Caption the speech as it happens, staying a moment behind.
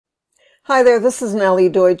Hi there, this is Nellie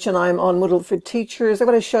Deutsch and I'm on Moodle for Teachers. I'm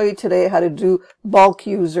going to show you today how to do bulk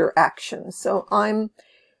user actions. So I'm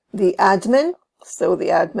the admin. So the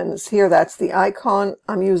admin is here. That's the icon.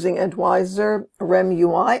 I'm using Advisor Rem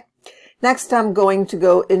UI. Next, I'm going to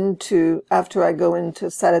go into, after I go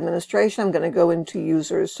into site administration, I'm going to go into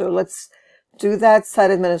users. So let's do that.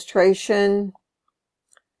 Site administration.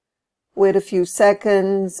 Wait a few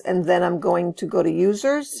seconds and then I'm going to go to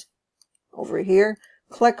users over here.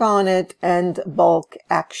 Click on it and bulk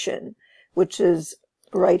action, which is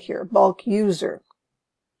right here, bulk user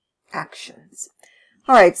actions.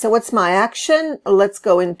 All right, so what's my action? Let's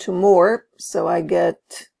go into more. So I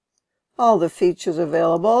get all the features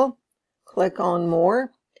available. Click on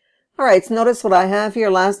more. All right, so notice what I have here.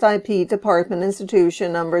 Last IP, department,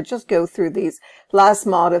 institution number. Just go through these. Last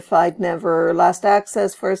modified, never. Last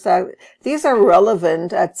access, first access. These are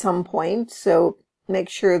relevant at some point. So make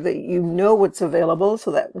sure that you know what's available so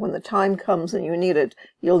that when the time comes and you need it,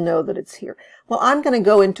 you'll know that it's here. Well, I'm going to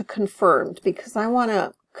go into confirmed because I want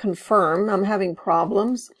to confirm. I'm having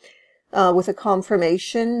problems with a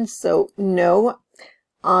confirmation. So no,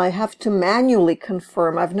 I have to manually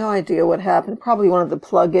confirm. I have no idea what happened. Probably one of the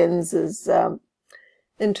plugins is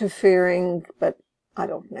interfering, but I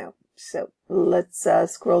don't know. So let's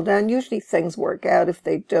scroll down. Usually things work out. If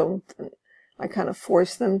they don't, then I kind of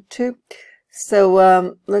force them to.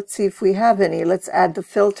 So let's see if we have any. Let's add the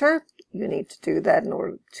filter. You need to do that in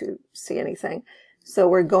order to see anything. So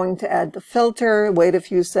we're going to add the filter, wait a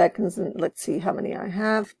few seconds, and let's see how many I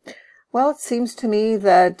have. Well, it seems to me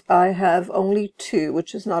that I have only 2,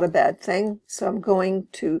 which is not a bad thing. So I'm going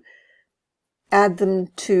to add them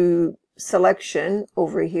to selection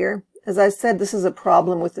over here. As I said, this is a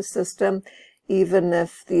problem with the system, even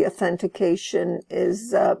if the authentication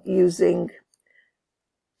is using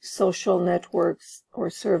social networks or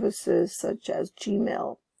services such as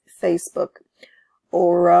Gmail, Facebook,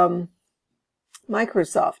 or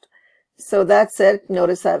Microsoft. So that's it.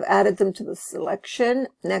 Notice I've added them to the selection.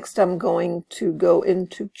 Next, I'm going to go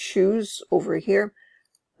into choose over here.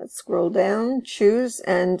 Let's scroll down, choose,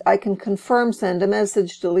 and I can confirm, send a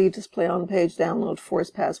message, delete, display on page, download, force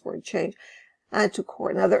password change, add to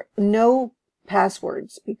core. Now, there are no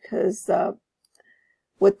passwords because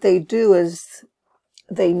what they do is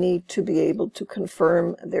they need to be able to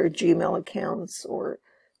confirm their Gmail accounts or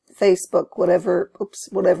Facebook,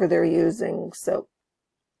 whatever they're using. So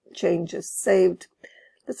change is saved.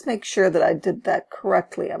 Let's make sure that I did that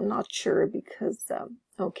correctly. I'm not sure because,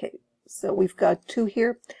 okay, so we've got 2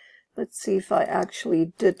 here. Let's see if I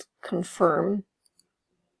actually did confirm.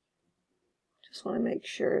 Just want to make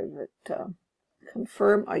sure that,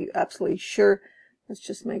 confirm. Are you absolutely sure? Let's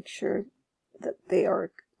just make sure that they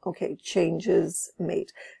are okay, changes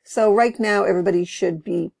made. So right now, everybody should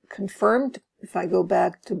be confirmed. If I go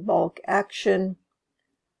back to bulk action,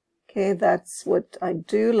 okay, that's what I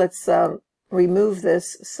do. Let's remove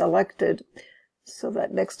this selected so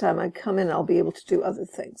that next time I come in, I'll be able to do other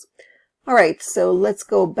things. All right, so let's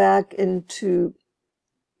go back into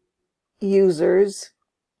users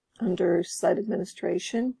under site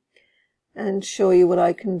administration and show you what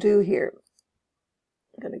I can do here.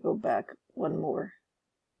 I'm going to go back one more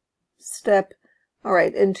step. All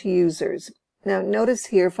right, into users. Now notice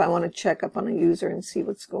here, if I want to check up on a user and see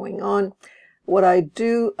what's going on, what I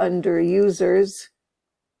do under users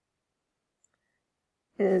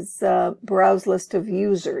is browse list of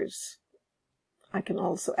users. I can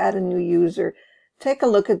also add a new user. Take a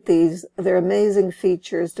look at these. They're amazing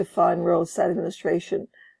features. Define role, site administration.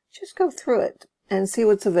 Just go through it and see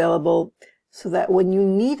what's available so that when you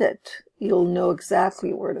need it, you'll know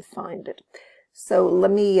exactly where to find it. So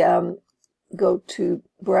let me go to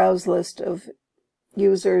browse list of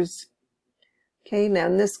users. Okay, now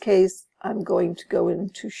in this case, I'm going to go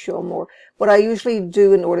into show more. What I usually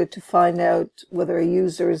do in order to find out whether a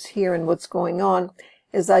user is here and what's going on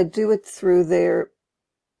is I do it through their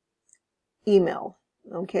email.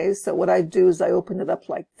 Okay, so what I do is I open it up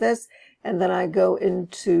like this, and then I go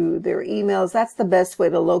into their emails. That's the best way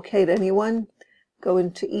to locate anyone. Go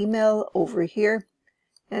into email over here.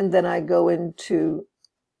 And then I go into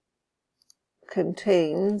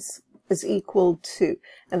contains is equal to,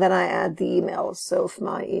 and then I add the email. So if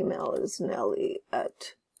my email is Nellie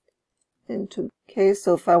at into, okay,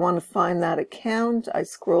 so if I want to find that account, I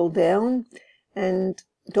scroll down and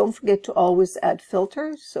don't forget to always add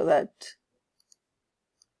filters so that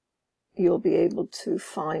you'll be able to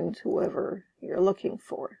find whoever you're looking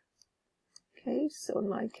for. Okay, so in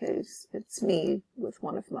my case, it's me with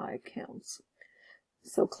one of my accounts.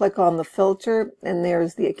 So click on the filter and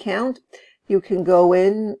there's the account. You can go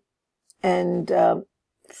in and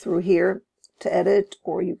through here to edit,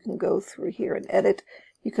 or you can go through here and edit.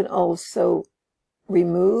 You can also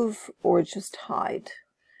remove or just hide.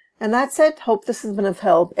 And that's it. Hope this has been of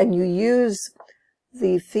help, and you use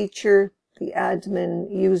the feature, the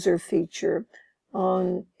admin user feature,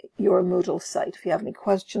 on your Moodle site. If you have any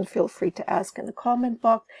questions, feel free to ask in the comment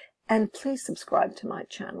box, and please subscribe to my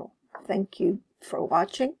channel. Thank you for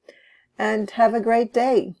watching, and have a great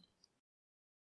day.